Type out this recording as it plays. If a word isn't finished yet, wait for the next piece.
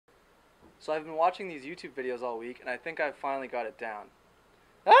So I've been watching these YouTube videos all week, and I think I've finally got it down.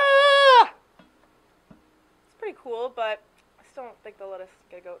 Ah! It's pretty cool, but I still don't think they'll let us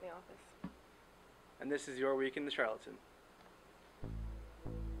get a goat in the office. And this is your week in the Charlatan.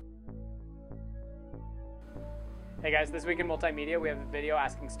 Hey guys, this week in multimedia we have a video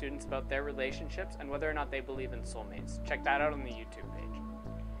asking students about their relationships and whether or not they believe in soulmates. Check that out on the YouTube page.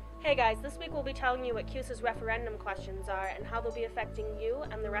 Hey guys, this week we'll be telling you what CUSA's referendum questions are and how they'll be affecting you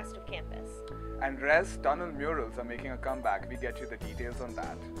and the rest of campus. And Res tunnel murals are making a comeback. We get you the details on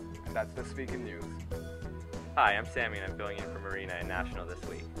that. And that's This Week in News. Hi, I'm Sammy and I'm filling in for Marina in National this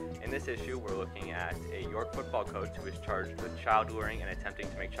week. In this issue, we're looking at a York football coach who is charged with child luring and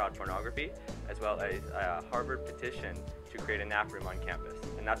attempting to make child pornography, as well as a Harvard petition to create a nap room on campus.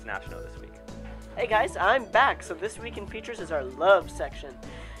 And that's National this week. Hey guys, I'm back. So this week in features is our love section.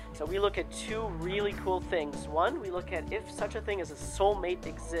 So we look at two really cool things. One, we look at if such a thing as a soulmate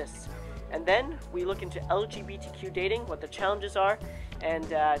exists. And then we look into LGBTQ dating, what the challenges are, and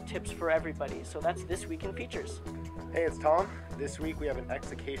tips for everybody. So that's This Week in Features. Hey, it's Tom. This week we have an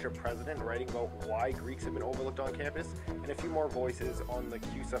ex-Acacia president writing about why Greeks have been overlooked on campus, and a few more voices on the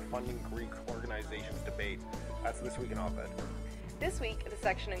CUSA funding Greek organizations debate. That's This Week in Op-Ed. This week, the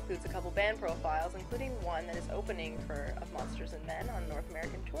section includes a couple band profiles, including one that is opening for Of Monsters and Men on a North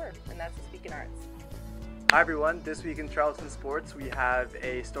American tour, and that's This Week in Arts. Hi everyone, this week in Charlatan Sports we have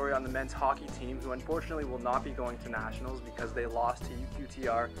a story on the men's hockey team who unfortunately will not be going to Nationals because they lost to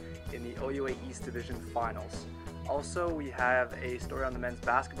UQTR in the OUA East Division Finals. Also, we have a story on the men's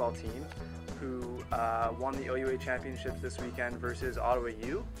basketball team who won the OUA Championships this weekend versus Ottawa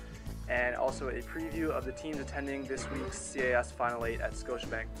U, and also a preview of the teams attending this week's CAS Final 8 at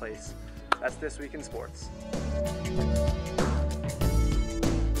Scotiabank Place. That's This Week in Sports.